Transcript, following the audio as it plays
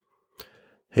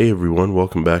Hey everyone,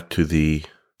 welcome back to the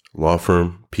Law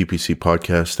Firm PPC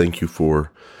podcast. Thank you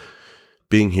for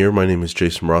being here. My name is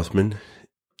Jason Rothman.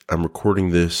 I'm recording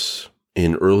this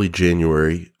in early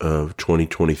January of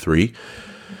 2023.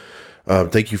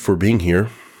 Thank you for being here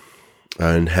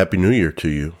and Happy New Year to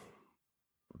you.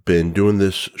 Been doing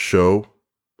this show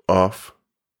off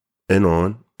and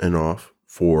on and off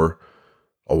for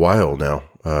a while now.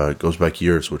 It goes back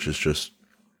years, which is just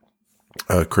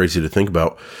crazy to think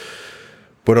about.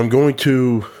 But I'm going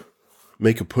to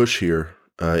make a push here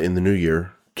in the new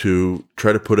year to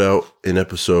try to put out an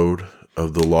episode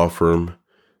of the Law Firm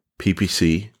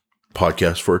PPC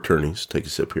podcast for attorneys. Take a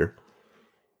sip here.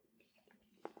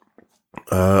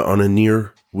 On a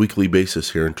near weekly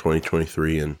basis here in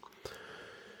 2023 and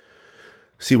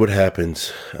see what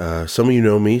happens. Some of you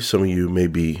know me. Some of you may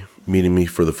be meeting me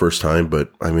for the first time,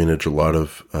 but I manage a lot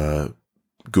of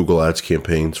Google Ads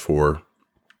campaigns for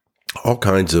all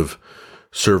kinds of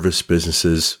service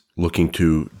businesses looking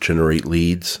to generate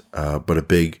leads, but a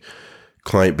big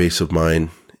client base of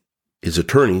mine is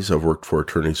attorneys. I've worked for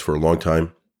attorneys for a long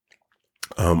time,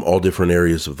 all different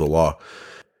areas of the law.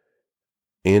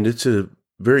 And it's a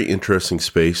very interesting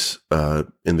space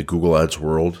in the Google Ads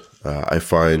world. I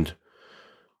find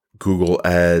Google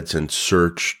Ads and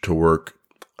search to work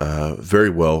very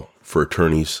well for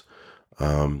attorneys.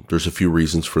 There's a few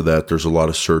reasons for that. There's a lot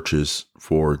of searches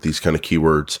for these kind of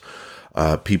keywords.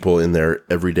 People in their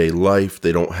everyday life,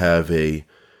 they don't have a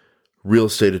real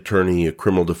estate attorney, a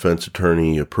criminal defense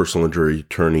attorney, a personal injury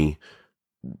attorney,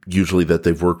 usually that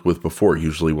they've worked with before.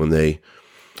 Usually when they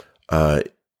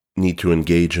need to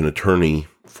engage an attorney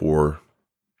for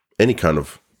any kind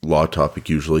of law topic,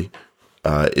 usually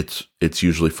it's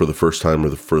usually for the first time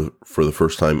or for the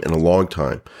first time in a long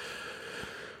time.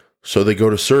 So they go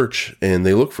to search and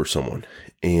they look for someone.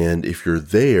 And if you're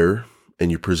there and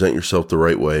you present yourself the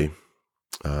right way,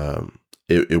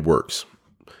 it works.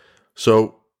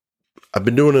 So I've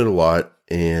been doing it a lot,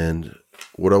 and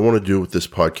what I want to do with this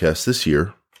podcast this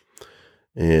year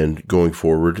and going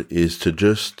forward is to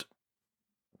just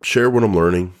share what I'm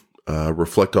learning,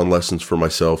 reflect on lessons for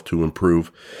myself to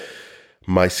improve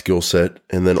my skill set,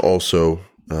 and then also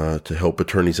to help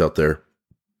attorneys out there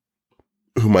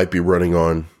who might be running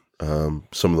on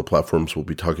some of the platforms we'll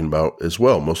be talking about as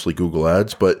well, mostly Google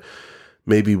Ads, but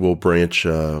maybe we'll branch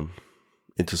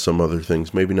into some other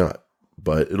things, maybe not,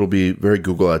 but it'll be very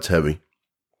Google Ads heavy.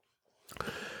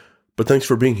 But thanks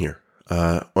for being here.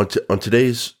 On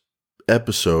today's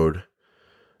episode,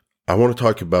 I want to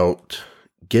talk about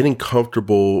getting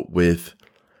comfortable with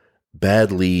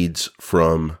bad leads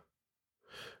from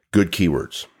good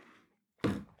keywords,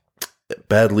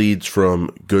 bad leads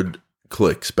from good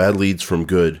clicks, bad leads from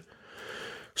good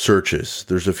searches.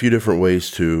 There's a few different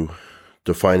ways to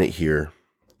define it here,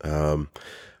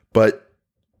 but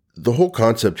the whole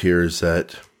concept here is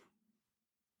that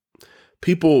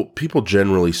people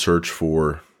generally search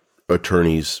for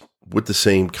attorneys with the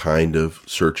same kind of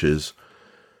searches: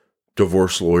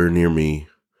 divorce lawyer near me,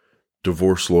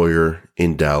 divorce lawyer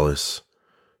in Dallas,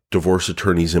 divorce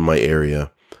attorneys in my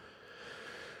area.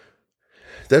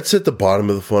 That's at the bottom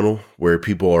of the funnel, where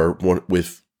people are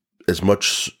with as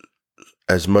much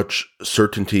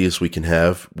certainty as we can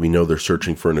have. We know they're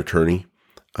searching for an attorney.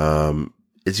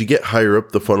 As you get higher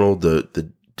up the funnel,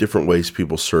 the different ways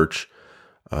people search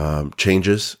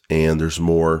changes, and there's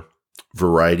more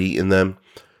variety in them.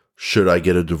 Should I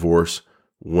get a divorce?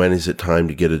 When is it time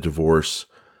to get a divorce?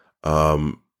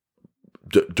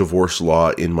 Divorce law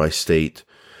in my state.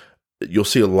 You'll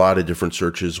see a lot of different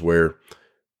searches where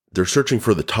they're searching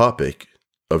for the topic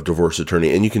of divorce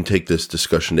attorney, and you can take this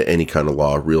discussion to any kind of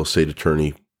law: real estate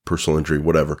attorney, personal injury,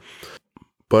 whatever.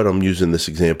 But I'm using this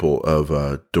example of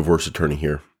a divorce attorney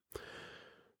here.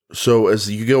 So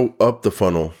as you go up the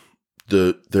funnel,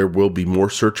 there will be more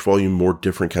search volume, more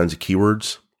different kinds of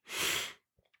keywords.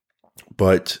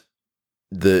 But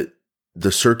the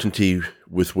certainty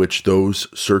with which those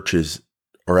searches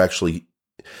are actually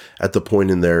at the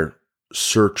point in their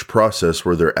search process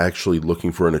where they're actually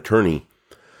looking for an attorney,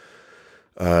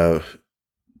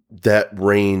 that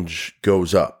range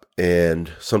goes up.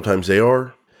 And sometimes they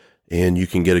are, and you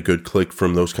can get a good click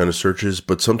from those kind of searches,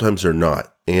 but sometimes they're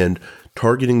not. And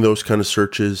targeting those kind of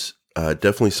searches,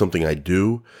 definitely something I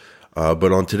do.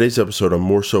 But on today's episode, I'm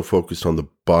more so focused on the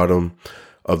bottom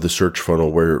of the search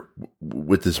funnel, where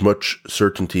with as much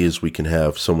certainty as we can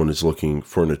have, someone is looking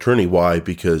for an attorney. Why?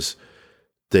 Because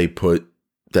they put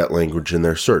that language in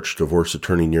their search: divorce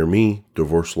attorney near me,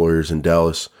 divorce lawyers in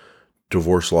Dallas,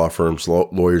 divorce law firms,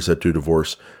 lawyers that do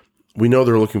divorce. We know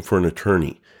they're looking for an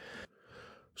attorney.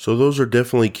 So those are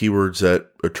definitely keywords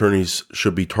that attorneys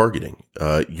should be targeting.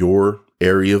 Your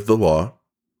area of the law,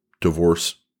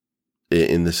 divorce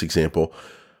in this example,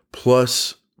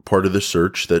 plus part of the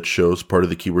search that shows, part of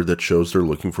the keyword that shows they're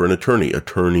looking for an attorney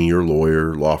or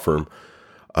lawyer, law firm,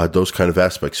 those kind of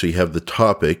aspects. So you have the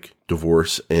topic,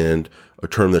 divorce, and a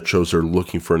term that shows they're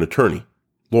looking for an attorney,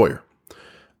 lawyer,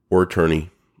 or attorney,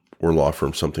 or law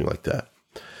firm, something like that.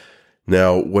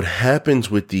 Now, what happens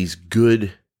with these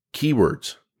good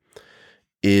keywords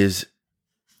is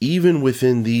even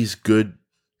within these good,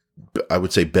 I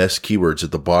would say best keywords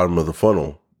at the bottom of the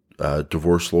funnel,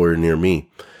 divorce lawyer near me.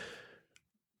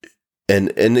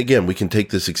 And again, we can take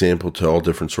this example to all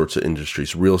different sorts of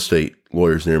industries, real estate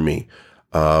lawyers near me,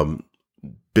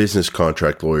 business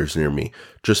contract lawyers near me,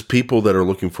 just people that are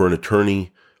looking for an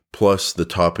attorney plus the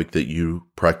topic that you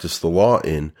practice the law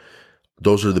in.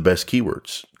 Those are the best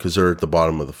keywords because they're at the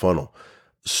bottom of the funnel.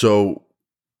 So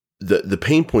the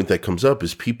pain point that comes up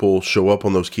is people show up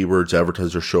on those keywords,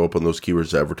 advertisers show up on those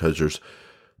keywords, advertisers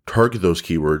target those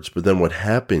keywords. But then what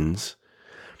happens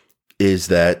is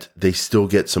that they still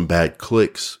get some bad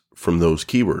clicks from those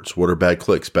keywords. What are bad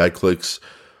clicks? Bad clicks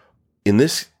in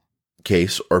this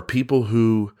case are people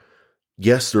who,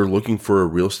 yes, they're looking for a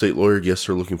real estate lawyer. Yes,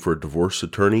 they're looking for a divorce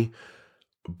attorney,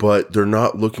 but they're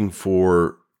not looking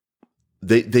for,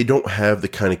 they don't have the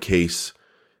kind of case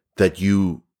that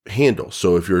you handle.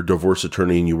 So if you're a divorce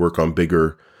attorney and you work on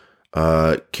bigger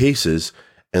cases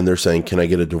and they're saying, can I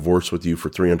get a divorce with you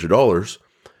for $300?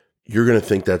 You're going to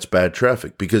think that's bad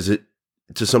traffic because it,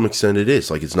 to some extent it is.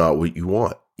 Like, it's not what you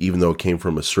want, even though it came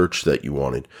from a search that you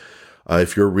wanted.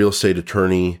 If you're a real estate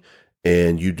attorney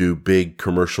and you do big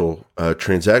commercial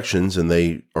transactions and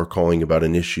they are calling about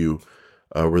an issue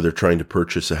where they're trying to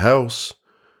purchase a house,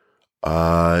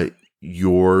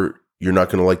 you're not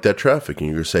going to like that traffic, and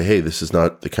you're going to say, hey, this is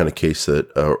not the kind of case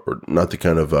that, or not the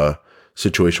kind of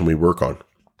situation we work on.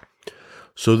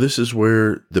 So this is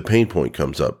where the pain point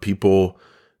comes up. People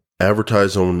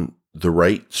advertise on the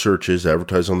right searches,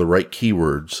 advertise on the right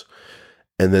keywords,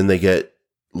 and then they get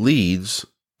leads,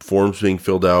 forms being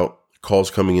filled out, calls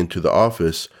coming into the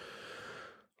office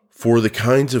for the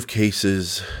kinds of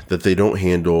cases that they don't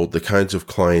handle, the kinds of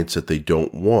clients that they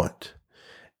don't want.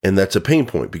 And that's a pain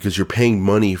point because you're paying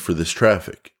money for this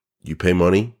traffic. You pay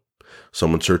money.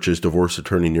 Someone searches divorce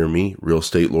attorney near me, real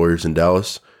estate lawyers in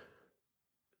Dallas.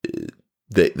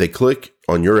 They click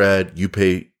on your ad, you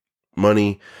pay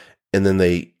money, and then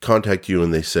they contact you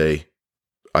and they say,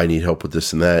 I need help with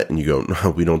this and that. And you go, no,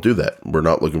 we don't do that. We're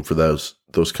not looking for those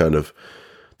kind of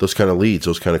leads,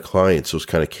 those kind of clients, those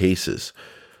kind of cases.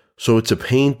 So it's a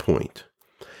pain point.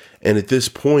 And at this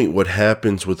point, what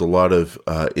happens with a lot of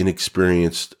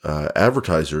inexperienced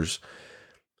advertisers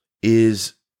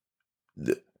is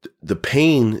the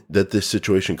pain that this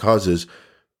situation causes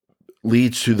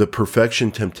leads to the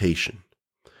perfection temptation.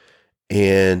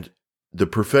 And the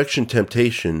perfection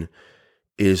temptation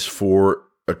is for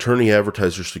attorney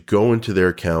advertisers to go into their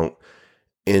account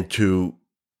and to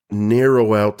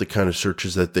narrow out the kind of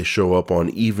searches that they show up on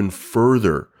even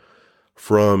further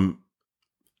from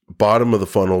bottom of the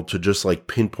funnel to just like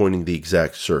pinpointing the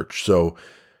exact search. So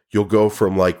you'll go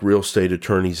from like real estate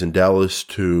attorneys in Dallas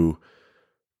to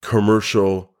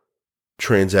commercial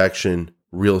transaction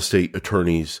real estate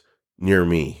attorneys near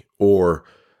me, or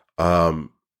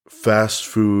fast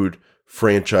food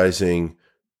franchising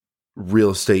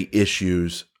real estate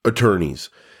issues attorneys,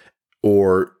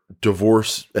 or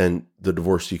divorce. And the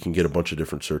divorce, you can get a bunch of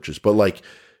different searches, but like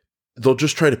they'll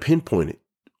just try to pinpoint it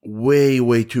way,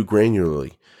 way too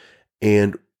granularly.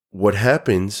 And what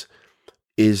happens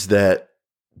is that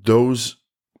those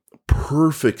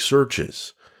perfect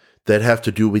searches that have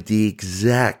to do with the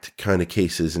exact kind of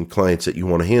cases and clients that you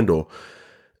want to handle,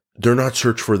 they're not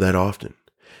searched for that often.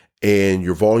 And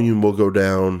your volume will go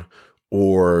down,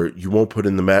 or you won't put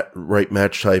in the right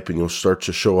match type, and you'll start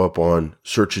to show up on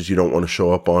searches you don't want to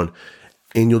show up on.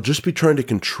 And you'll just be trying to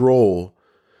control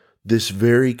this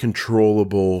very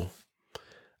controllable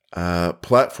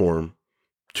platform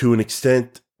to an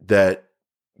extent that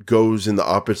goes in the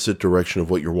opposite direction of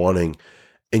what you're wanting,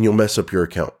 and you'll mess up your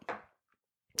account.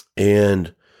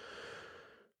 And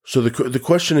so the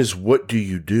question is, what do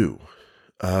you do?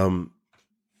 In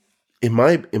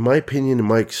my opinion, in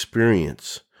my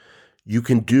experience, you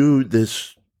can do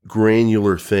this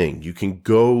granular thing. You can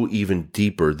go even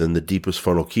deeper than the deepest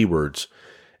funnel keywords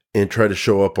and try to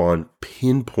show up on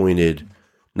pinpointed,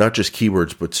 not just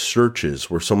keywords, but searches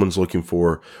where someone's looking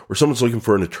for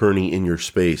an attorney in your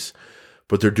space,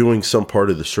 but they're doing some part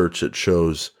of the search that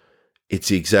shows it's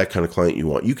the exact kind of client you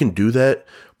want. You can do that,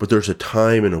 but there's a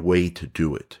time and a way to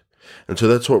do it. And so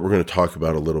that's what we're going to talk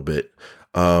about a little bit.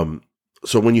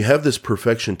 So when you have this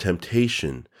perfection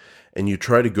temptation and you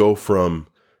try to go from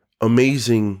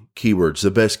amazing keywords,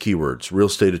 the best keywords, real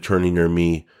estate attorney near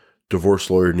me, divorce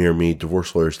lawyer near me,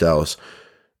 divorce lawyers Dallas.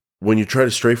 When you try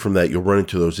to stray from that, you'll run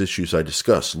into those issues I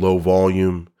discussed. Low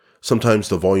volume. Sometimes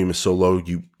the volume is so low,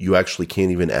 you actually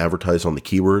can't even advertise on the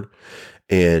keyword.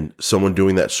 And someone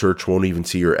doing that search won't even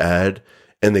see your ad.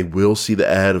 And they will see the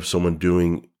ad of someone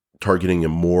targeting a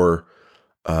more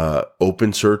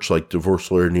open search, like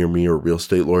divorce lawyer near me or real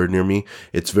estate lawyer near me.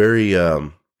 It's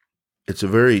a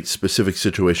very specific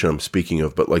situation I'm speaking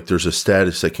of, but like there's a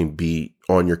status that can be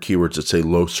on your keywords that say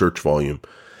low search volume,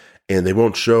 and they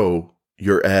won't show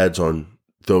your ads on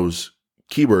those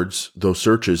keywords, those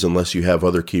searches, unless you have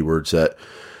other keywords that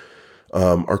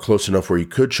are close enough where you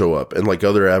could show up. And like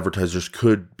other advertisers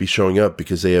could be showing up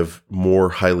because they have more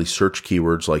highly searched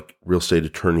keywords like real estate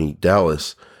attorney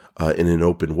Dallas in an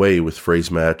open way with phrase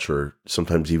match or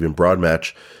sometimes even broad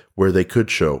match, where they could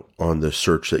show on the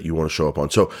search that you want to show up on.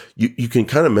 So you can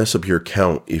kind of mess up your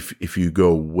count if you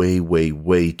go way, way,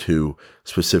 way too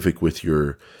specific with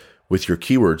your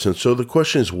keywords. And so the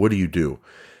question is, what do you do?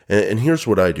 And here's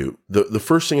what I do. The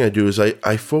first thing I do is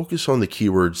I focus on the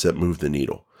keywords that move the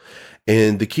needle.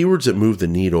 And the keywords that move the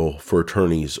needle for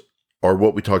attorneys are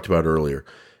what we talked about earlier.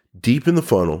 Deep in the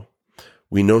funnel,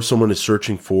 we know someone is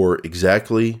searching for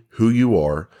exactly who you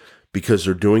are because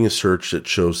they're doing a search that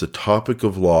shows the topic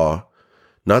of law,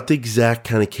 not the exact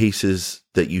kind of cases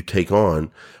that you take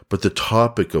on, but the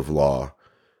topic of law.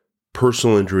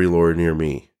 Personal injury lawyer near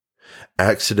me,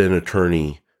 accident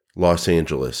attorney, Los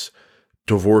Angeles,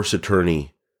 divorce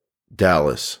attorney,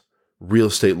 Dallas, real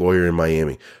estate lawyer in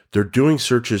Miami. They're doing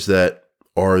searches that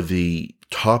are the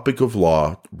topic of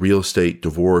law, real estate,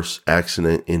 divorce,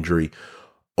 accident, injury,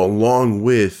 along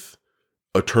with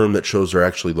a term that shows they're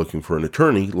actually looking for an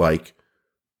attorney, like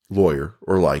lawyer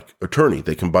or like attorney.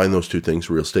 They combine those two things,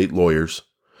 real estate lawyers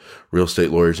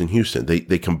in Houston.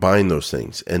 They combine those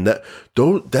things. And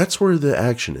that's where the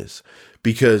action is,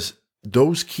 because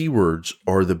those keywords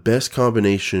are the best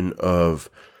combination of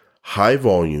high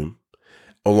volume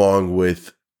along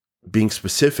with being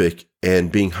specific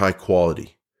and being high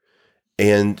quality.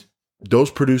 And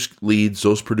those produce leads,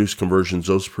 those produce conversions,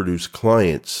 those produce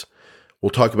clients.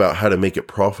 We'll talk about how to make it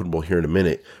profitable here in a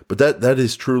minute, but that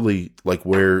is truly like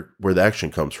where the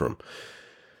action comes from.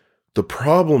 The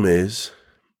problem is,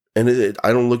 and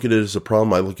I don't look at it as a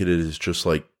problem, I look at it as just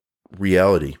like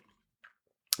reality.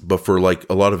 But for like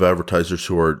a lot of advertisers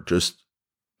who are just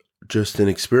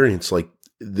inexperienced, like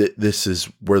this is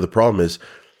where the problem is.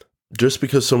 Just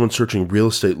because someone's searching real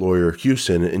estate lawyer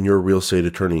Houston and you're a real estate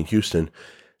attorney in Houston,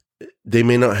 they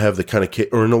may not have the kind of case,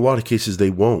 or in a lot of cases, they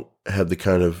won't have the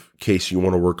kind of case you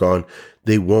want to work on.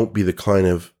 They won't be the kind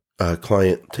of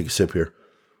client, take a sip here.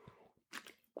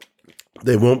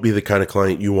 They won't be the kind of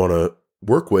client you want to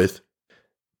work with.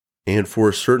 And for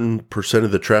a certain percent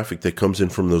of the traffic that comes in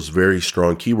from those very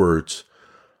strong keywords,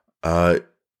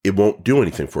 it won't do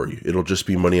anything for you. It'll just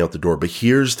be money out the door. But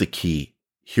here's the key.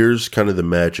 Here's kind of the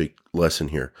magic lesson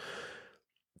here.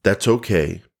 That's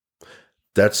okay.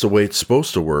 That's the way it's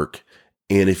supposed to work.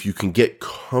 And if you can get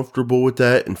comfortable with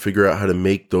that and figure out how to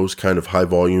make those kind of high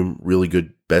volume, really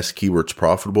good, best keywords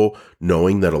profitable,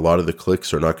 knowing that a lot of the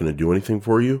clicks are not going to do anything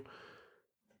for you,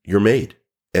 you're made.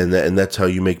 And that's how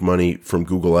you make money from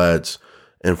Google Ads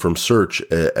and from search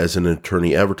as an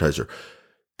attorney advertiser.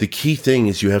 The key thing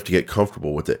is you have to get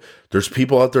comfortable with it. There's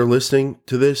people out there listening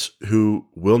to this who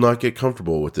will not get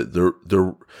comfortable with it.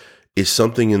 There is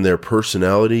something in their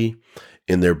personality,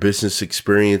 in their business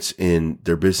experience, in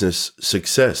their business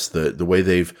success, the way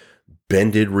they've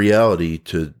bended reality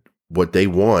to what they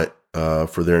want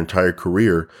for their entire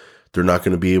career. They're not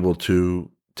going to be able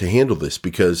to handle this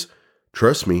because,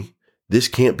 trust me, this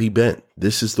can't be bent.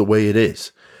 This is the way it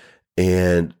is.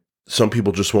 And some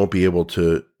people just won't be able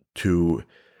to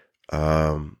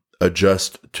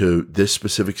adjust to this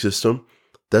specific system.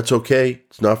 That's okay.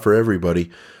 It's not for everybody.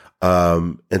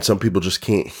 And some people just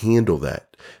can't handle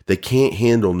that. They can't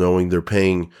handle knowing they're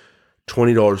paying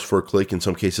 $20 for a click, in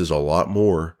some cases a lot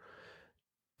more,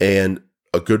 and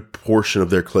a good portion of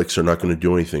their clicks are not going to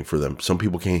do anything for them. Some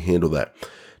people can't handle that.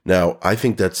 Now, I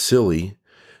think that's silly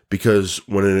because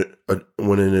when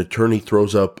an attorney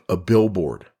throws up a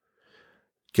billboard,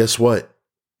 guess what?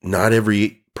 Not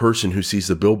every person who sees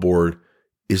the billboard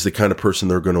is the kind of person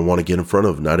they're going to want to get in front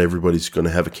of. Not everybody's going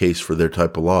to have a case for their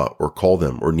type of law or call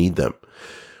them or need them.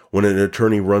 When an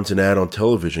attorney runs an ad on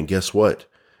television, guess what?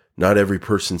 Not every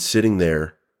person sitting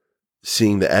there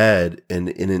seeing the ad and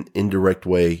in an indirect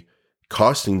way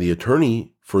costing the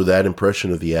attorney for that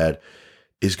impression of the ad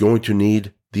is going to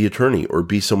need the attorney or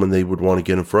be someone they would want to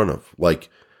get in front of. Like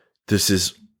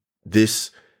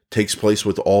this takes place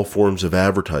with all forms of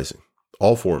advertising,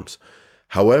 all forms.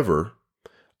 However,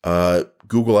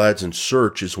 Google Ads and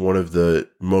search is one of the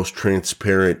most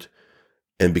transparent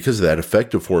and because of that,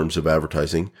 effective forms of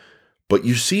advertising. But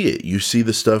you see it. You see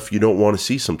the stuff you don't want to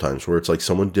see sometimes where it's like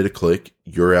someone did a click,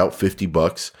 you're out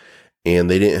 $50 and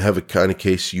they didn't have a kind of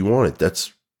case you wanted.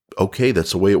 That's okay.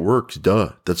 That's the way it works.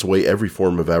 Duh. That's the way every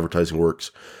form of advertising works.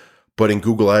 But in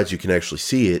Google Ads, you can actually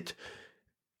see it.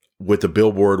 With the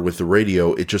billboard, with the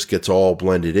radio, it just gets all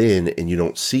blended in and you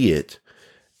don't see it.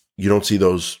 You don't see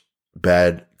those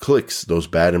bad clicks, those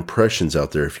bad impressions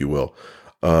out there, if you will,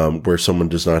 where someone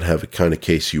does not have a kind of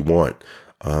case you want.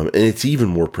 And it's even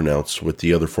more pronounced with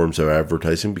the other forms of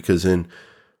advertising because in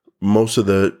most of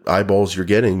the eyeballs you're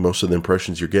getting, most of the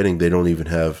impressions you're getting, they don't even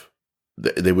have,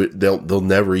 they'll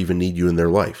never even need you in their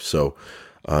life. So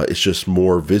it's just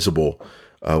more visible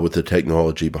with the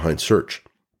technology behind search.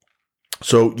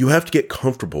 So you have to get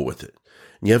comfortable with it.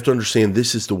 And you have to understand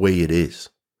this is the way it is.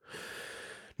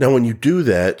 Now, when you do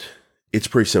that, it's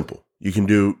pretty simple. You can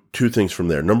do two things from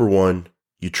there. Number one,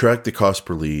 you track the cost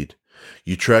per lead.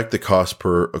 You track the cost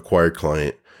per acquired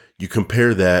client. You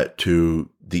compare that to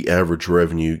the average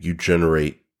revenue you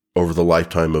generate over the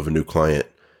lifetime of a new client.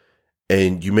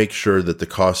 And you make sure that the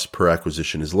cost per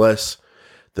acquisition is less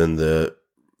than the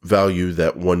value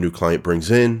that one new client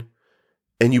brings in.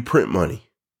 And you print money.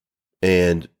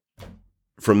 And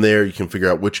from there, you can figure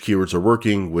out which keywords are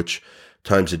working, which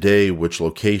times a day, which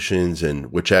locations,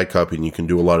 and which ad copy. And you can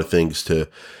do a lot of things to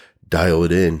dial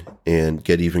it in and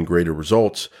get even greater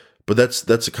results. But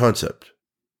that's a concept.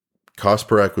 Cost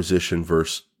per acquisition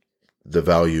versus the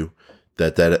value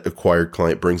that acquired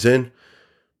client brings in.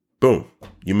 Boom.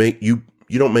 You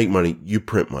don't make money, you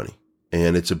print money.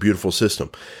 And it's a beautiful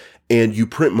system. And you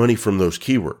print money from those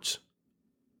keywords.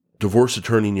 Divorce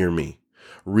attorney near me.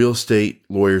 Real estate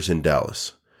lawyers in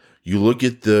Dallas. You look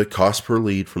at the cost per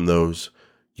lead from those.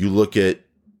 You look at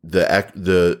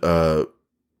the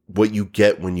what you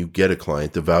get when you get a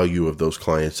client, the value of those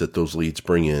clients that those leads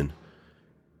bring in.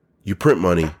 You print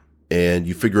money and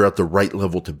you figure out the right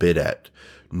level to bid at,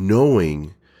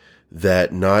 knowing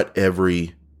that not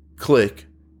every click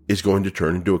is going to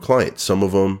turn into a client. Some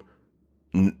of them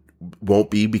won't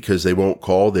be because they won't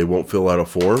call, they won't fill out a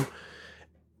form.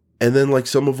 And then like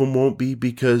some of them won't be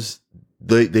because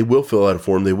they will fill out a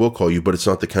form, they will call you, but it's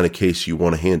not the kind of case you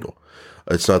want to handle.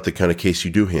 It's not the kind of case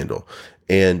you do handle.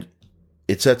 And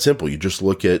it's that simple. You just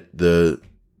look at the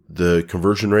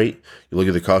conversion rate, you look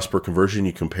at the cost per conversion,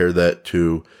 you compare that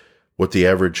to what the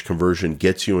average conversion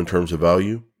gets you in terms of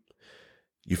value.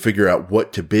 You figure out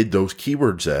what to bid those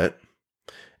keywords at,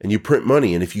 and you print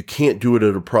money. And if you can't do it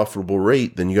at a profitable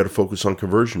rate, then you got to focus on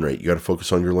conversion rate. You got to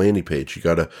focus on your landing page. You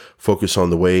got to focus on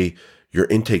the way your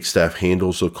intake staff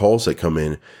handles the calls that come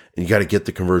in, and you got to get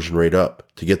the conversion rate up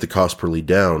to get the cost per lead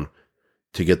down,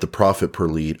 to get the profit per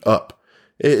lead up.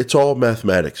 It's all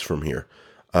mathematics from here.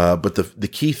 But the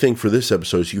key thing for this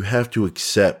episode is you have to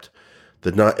accept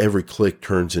that not every click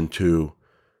turns into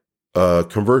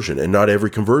conversion, and not every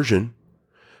conversion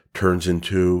turns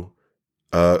into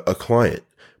a client.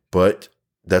 But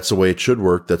that's the way it should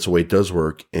work. That's the way it does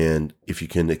work. And if you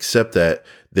can accept that,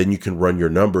 then you can run your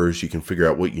numbers. You can figure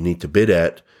out what you need to bid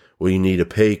at, what you need to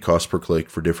pay cost per click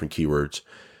for different keywords,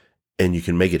 and you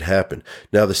can make it happen.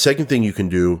 Now, the second thing you can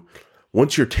do,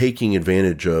 once you're taking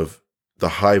advantage of the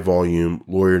high volume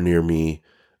lawyer near me,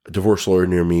 divorce lawyer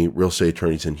near me, real estate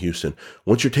attorneys in Houston,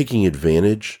 once you're taking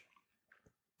advantage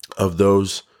of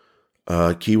those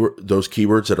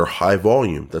keywords that are high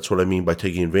volume, that's what I mean by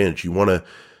taking advantage. You want to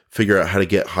figure out how to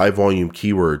get high volume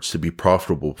keywords to be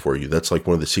profitable for you. That's like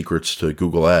one of the secrets to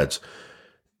Google Ads.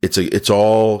 It's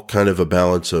all kind of a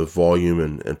balance of volume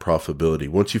and profitability.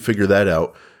 Once you figure that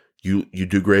out, you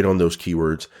do great on those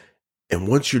keywords. And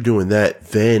once you're doing that,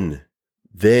 then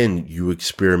you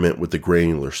experiment with the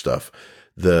granular stuff,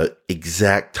 the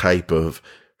exact type of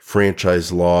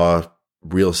franchise law,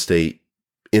 real estate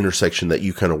intersection that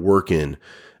you kind of work in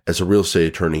as a real estate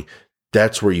attorney.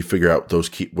 That's where you figure out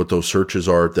what those searches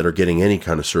are that are getting any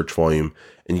kind of search volume,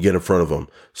 and you get in front of them.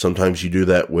 Sometimes you do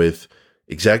that with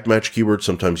exact match keywords.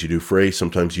 Sometimes you do phrase.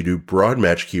 Sometimes you do broad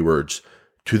match keywords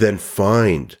to then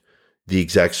find the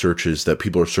exact searches that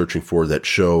people are searching for that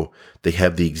show they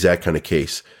have the exact kind of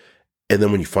case. And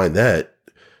then when you find that,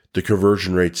 the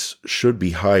conversion rates should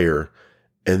be higher.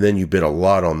 And then you bid a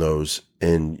lot on those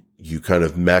and you kind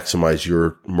of maximize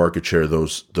your market share of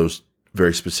those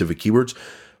very specific keywords.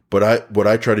 But what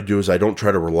I try to do is I don't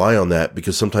try to rely on that,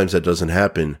 because sometimes that doesn't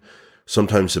happen.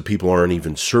 Sometimes the people aren't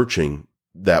even searching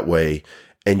that way.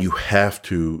 And you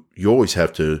always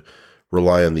have to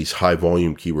rely on these high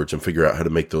volume keywords and figure out how to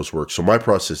make those work. So my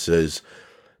process is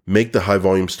make the high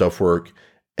volume stuff work,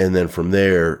 and then from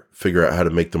there, figure out how to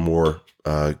make the more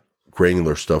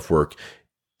granular stuff work,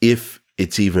 if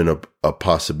it's even a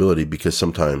possibility, because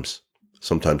sometimes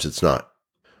it's not.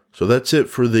 So that's it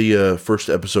for the first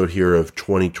episode here of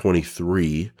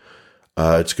 2023.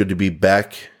 It's good to be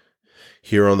back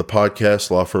here on the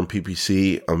podcast, Law Firm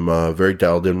PPC. I'm very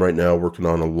dialed in right now, working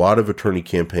on a lot of attorney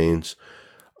campaigns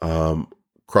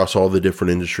across all the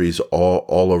different industries,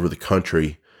 all over the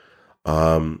country.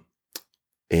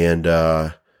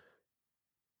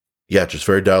 Just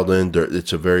very dialed in.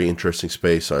 It's a very interesting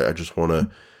space. I just want to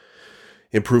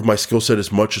improve my skill set as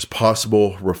much as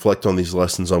possible, reflect on these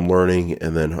lessons I'm learning,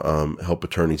 and then help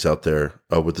attorneys out there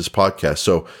with this podcast.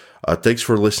 So thanks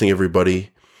for listening, everybody.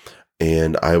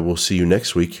 And I will see you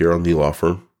next week here on the Law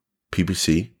Firm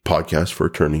PPC Podcast for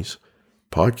Attorneys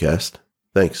podcast.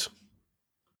 Thanks.